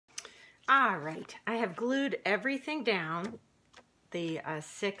All right, I have glued everything down, the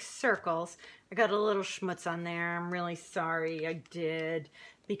 6 circles. I got a little schmutz on there. I'm really sorry I did,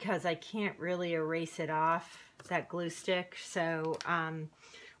 because I can't really erase it off, that glue stick. So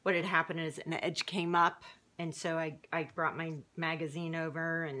what had happened is an edge came up, and so I brought my magazine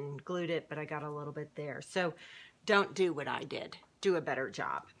over and glued it, but I got a little bit there. So don't do what I did. Do a better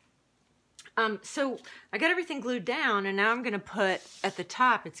job. So I got everything glued down, and now I'm going to put at the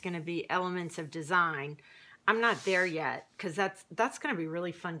top, it's going to be elements of design. I'm not there yet, because that's going to be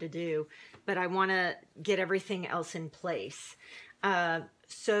really fun to do, but I want to get everything else in place.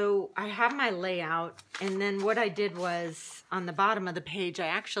 So I have my layout, and then what I did was on the bottom of the page, I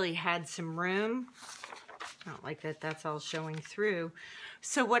actually had some room. I don't like that that's all showing through.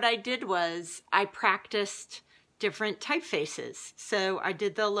 So what I did was I practiced different typefaces. So I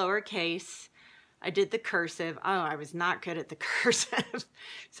did the lowercase, I did the cursive. Oh, I was not good at the cursive,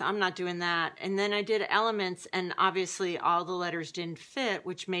 so I'm not doing that. And then I did elements, and obviously all the letters didn't fit,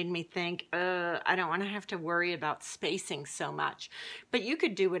 which made me think, I don't want to have to worry about spacing so much. But you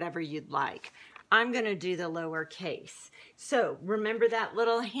could do whatever you'd like. I'm going to do the lowercase. So remember that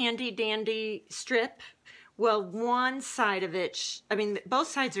little handy dandy strip? Well, one side of it, I mean, both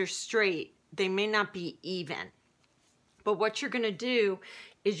sides are straight. They may not be even. But what you're going to do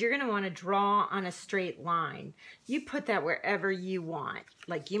is you're going to want to draw on a straight line. You put that wherever you want.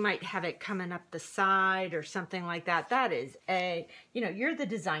 Like you might have it coming up the side or something like that. That is you're the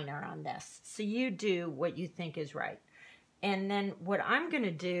designer on this. So you do what you think is right. And then what I'm going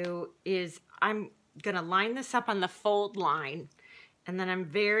to do is I'm going to line this up on the fold line. And then I'm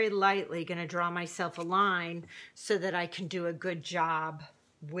very lightly going to draw myself a line so that I can do a good job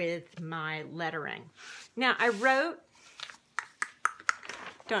with my lettering. Now I wrote,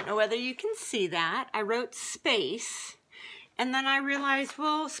 don't know whether you can see that, I wrote space, and then I realized,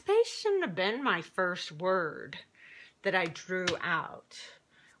 well, space shouldn't have been my first word that I drew out.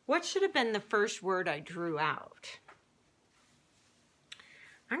 What should have been the first word I drew out?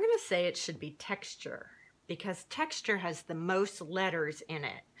 I'm going to say it should be texture, because texture has the most letters in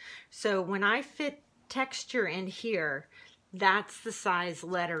it. So when I fit texture in here, that's the size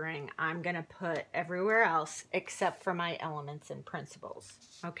lettering I'm going to put everywhere else except for my elements and principles.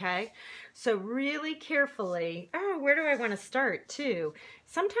 Okay? So really carefully, where do I want to start too?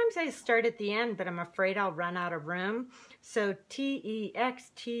 Sometimes I start at the end, but I'm afraid I'll run out of room. So T-E-X-T-U-R-E,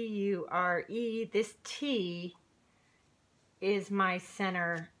 this T is my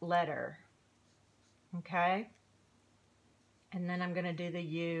center letter. Okay? And then I'm going to do the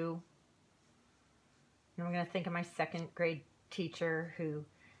U. And I'm going to think of my 2nd grade teacher who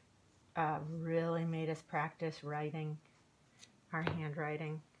really made us practice writing, our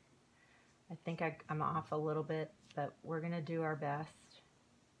handwriting. I think I'm off a little bit, but we're going to do our best.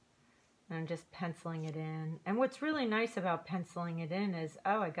 And I'm just penciling it in. And what's really nice about penciling it in is,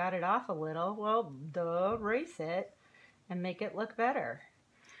 I got it off a little. Well, erase it and make it look better.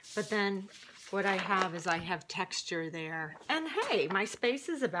 But then what I have is I have texture there. And hey, my space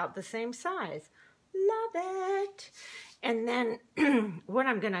is about the same size. Love it. And then what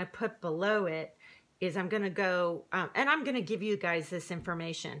I'm going to put below it is I'm going to go, and I'm going to give you guys this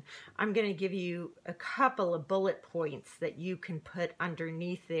information. I'm going to give you a couple of bullet points that you can put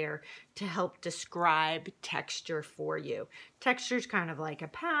underneath there to help describe texture for you. Texture is kind of like a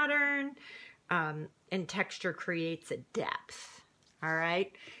pattern, and texture creates a depth. All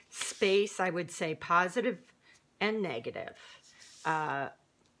right. Space, I would say positive and negative.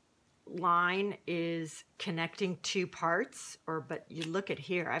 Line is connecting 2 parts, but you look at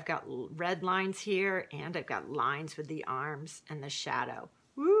here, I've got red lines here, and I've got lines with the arms and the shadow.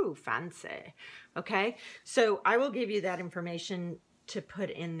 Woo, fancy. Okay, so I will give you that information to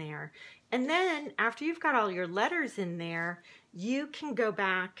put in there. And then after you've got all your letters in there, you can go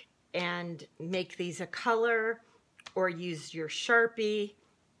back and make these a color or use your Sharpie.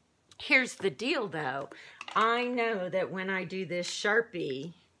 Here's the deal though. I know that when I do this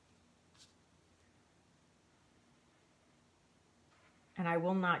Sharpie, and I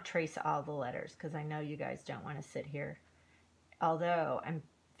will not trace all the letters because I know you guys don't want to sit here. Although I'm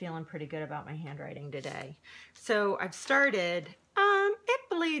feeling pretty good about my handwriting today. So I've started, it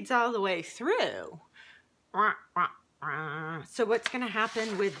bleeds all the way through. So what's going to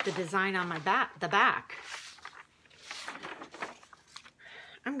happen with the design on my the back?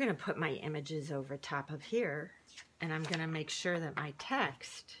 I'm going to put my images over top of here, and I'm going to make sure that my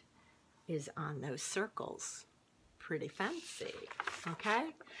text is on those circles. Pretty fancy,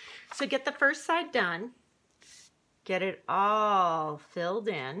 okay? So get the first side done. Get it all filled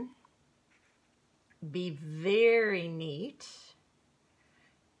in. Be very neat.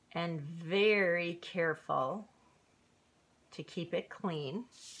 and very careful to keep it clean.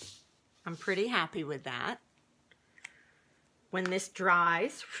 I'm pretty happy with that. When this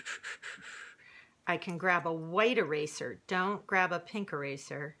dries, I can grab a white eraser. Don't grab a pink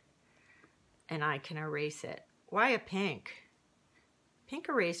eraser, and I can erase it. Why a pink? Pink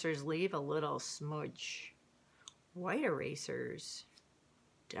erasers leave a little smudge. White erasers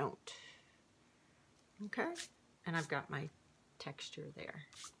don't. Okay, and I've got my texture there.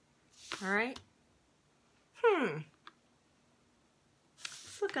 All right.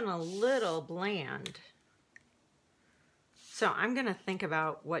 It's looking a little bland. So I'm gonna think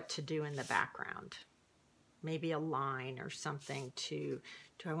about what to do in the background. Maybe a line or something to,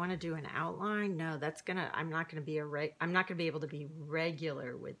 do I wanna do an outline? No, that's gonna, I'm not gonna be able to be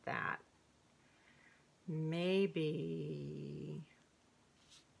regular with that. Maybe,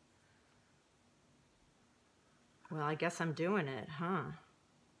 well, I guess I'm doing it, huh?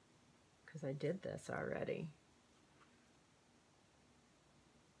 Because I did this already.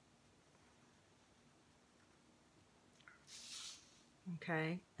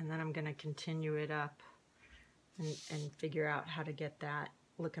 Okay, and then I'm gonna continue it up and figure out how to get that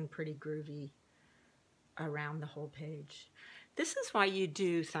looking pretty groovy around the whole page. This is why you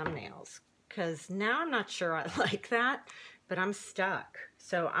do thumbnails, because now I'm not sure I like that, but I'm stuck.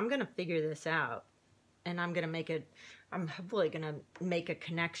 So I'm gonna figure this out, and I'm hopefully gonna make a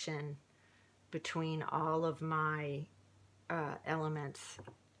connection between all of my elements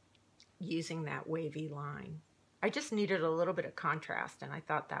using that wavy line. I just needed a little bit of contrast, and I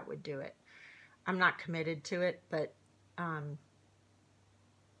thought that would do it. I'm not committed to it, but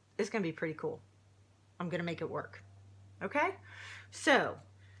it's gonna be pretty cool. I'm gonna make it work. Okay? So,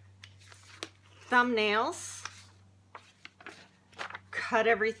 thumbnails. Cut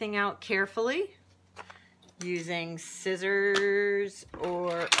everything out carefully using scissors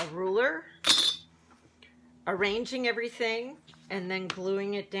or a ruler. Arranging everything and then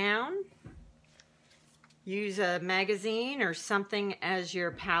gluing it down. Use a magazine or something as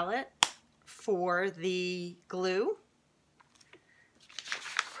your palette for the glue.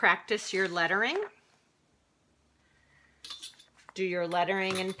 Practice your lettering. Do your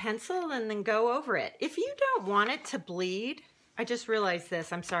lettering in pencil and then go over it. If you don't want it to bleed, I just realized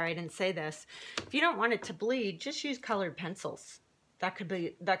this, I'm sorry I didn't say this. If you don't want it to bleed, just use colored pencils. That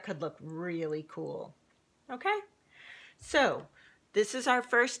could look really cool. Okay? So, this is our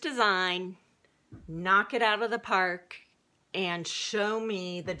first design. Knock it out of the park and show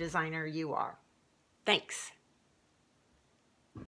me the designer you are. Thanks.